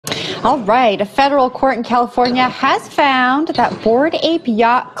All right, a federal court in California has found that Bored Ape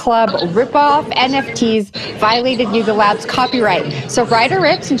Yacht Club ripoff NFTs violated Yuga Labs' copyright. So Ryder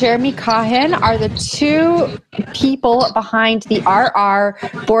Ripps and Jeremy Cohen are the two people behind the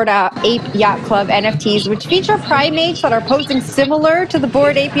Bored Ape Yacht Club NFTs, which feature primates that are posing similar to the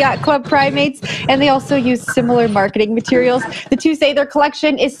Bored Ape Yacht Club primates, and they also use similar marketing materials. The two say their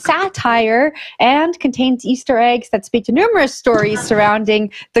collection is satire and contains Easter eggs that speak to numerous stories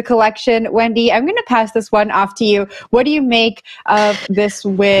surrounding the collection. Wendy, I'm going to pass this one off to you. What do you make of this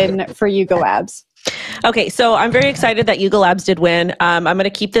win for Yuga Labs? Okay, so I'm very excited that Yuga Labs did win. I'm going to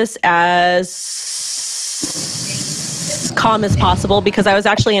keep this as calm as possible because I was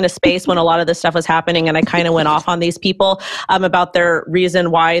actually in a space when a lot of this stuff was happening and I kind of went off on these people about their reason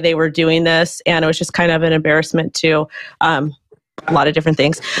why they were doing this, and it was just kind of an embarrassment to a lot of different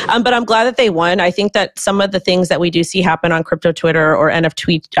things. But I'm glad that they won. I think that some of the things that we do see happen on crypto Twitter or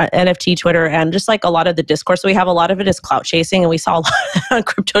NFT Twitter, and just like a lot of the discourse we have, a lot of it is clout chasing, and we saw a lot on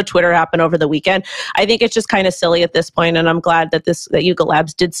crypto Twitter happen over the weekend. I think it's just kind of silly at this point, and I'm glad that that Yuga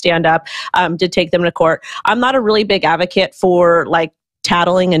Labs did stand up, did take them to court. I'm not a really big advocate for like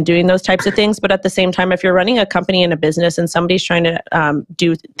tattling and doing those types of things, but at the same time, if you're running a company and a business and somebody's trying to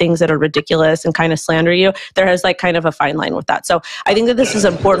do things that are ridiculous and kind of slander you, there is like kind of a fine line with that. So I think that this is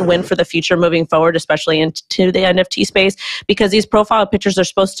an important win for the future moving forward, especially into the NFT space, because these profile pictures are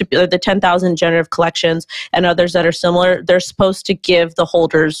supposed to be the 10,000 generative collections and others that are similar. They're supposed to give the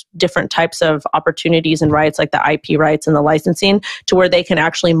holders different types of opportunities and rights, like the IP rights and the licensing, to where they can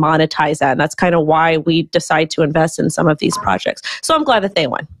actually monetize that. And that's kind of why we decide to invest in some of these projects. So I'm glad that they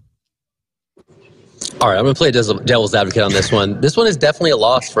won. All right, I'm going to play devil's advocate on this one. This one is definitely a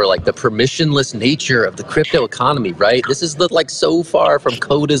loss for like the permissionless nature of the crypto economy, right? This is like so far from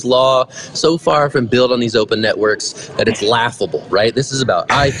code is law, so far from build on these open networks that it's laughable, right? This is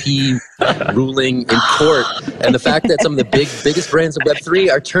about IP ruling in court, and the fact that some of the biggest brands of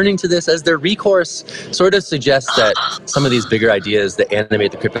Web3 are turning to this as their recourse sort of suggests that some of these bigger ideas that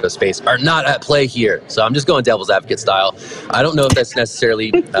animate the crypto space are not at play here. So I'm just going devil's advocate style. I don't know if that's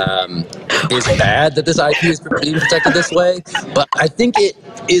necessarily is bad that this IP is being protected this way, but I think it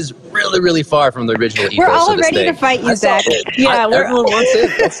is really, really far from the original ethos. We're all of this ready thing. to fight you, Zach. Yeah, everyone wants it.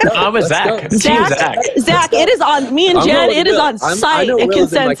 Let's go. I'm with Zach. Zach, it is on me and Jen. It is on site and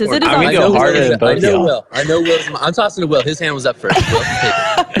consensus. It is on. I know Will. I know Will. I'm tossing to Will. His hand was up first. Will,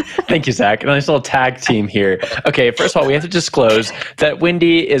 thank you, Zach. Nice little tag team here. Okay, first of all, we have to disclose that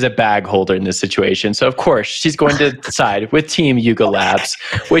Wendy is a bag holder in this situation. So, of course, she's going to side with Team Yuga Labs,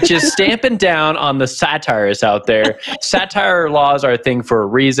 which is stamping down on the satires out there. Satire laws are a thing for a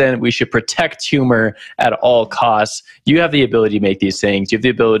reason. We should protect humor at all costs. You have the ability to make these things. You have the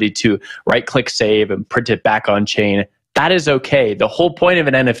ability to right-click save and print it back on chain. That is okay. The whole point of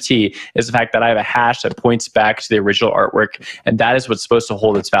an NFT is the fact that I have a hash that points back to the original artwork, and that is what's supposed to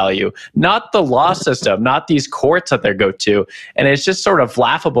hold its value, not the law system, not these courts that they go to. And it's just sort of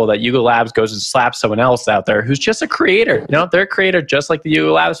laughable that Yuga Labs goes and slaps someone else out there who's just a creator. You know, they're a creator just like the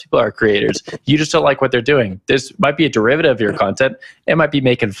Yuga Labs people are creators. You just don't like what they're doing. This might be a derivative of your content. It might be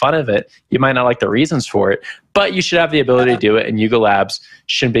making fun of it. You might not like the reasons for it, but you should have the ability to do it, and Yuga Labs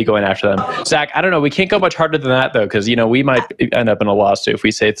shouldn't be going after them. Zach, I don't know. We can't go much harder than that, though, because, you know, we might end up in a lawsuit if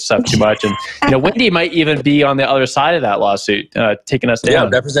we say stuff too much. And, you know, Wendy might even be on the other side of that lawsuit, taking us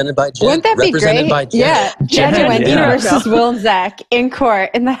down. Yeah, represented by Jen. Wouldn't that be great? Yeah, Jen and Wendy versus Will and Zach in court,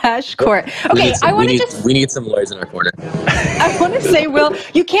 in the hash court. Okay, we need some lawyers in our corner. I want to say, Will,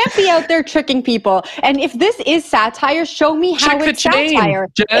 you can't be out there tricking people. And if this is satire, show me how it's satire.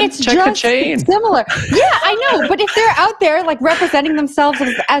 Jen, it's check just the chain. Similar. Yeah, I know. But if they're out there like representing themselves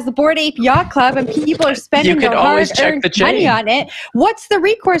as the Bored Ape Yacht Club and people are spending their hard-earned money on it, what's the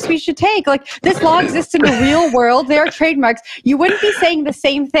recourse we should take? Like, this law exists in the real world. There are trademarks. You wouldn't be saying the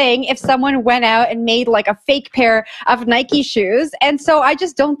same thing if someone went out and made like a fake pair of Nike shoes. And so I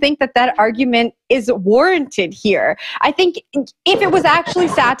just don't think that that argument is warranted here. I think if it was actually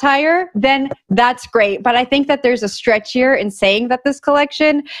satire, then that's great. But I think that there's a stretch here in saying that this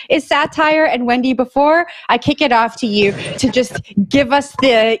collection is satire. And Wendy, before I kick it off to you to just give us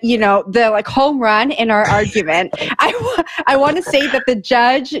the, you know, the like home run in our argument, I want to say that the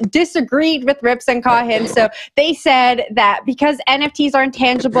judge disagreed with Ripps and Cohen. So they said that because NFTs are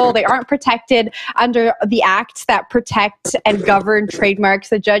intangible, they aren't protected under the acts that protect and govern trademarks.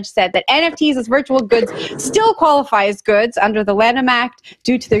 The judge said that NFTs as virtual goods still qualify as goods under the Lanham Act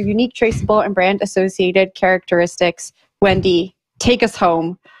due to their unique, traceable, and brand-associated characteristics. Wendy, take us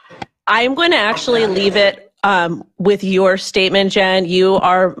home. I'm going to actually leave it with your statement, Jen. You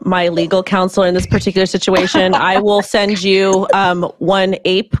are my legal counsel in this particular situation. I will send you one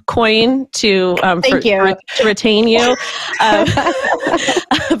ape coin to retain you.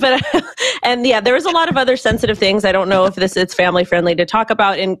 And there was a lot of other sensitive things. I don't know if it's family friendly to talk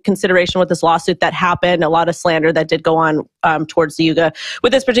about in consideration with this lawsuit that happened. A lot of slander that did go on towards the Yuga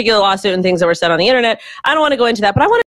with this particular lawsuit and things that were said on the internet. I don't want to go into that, but I want to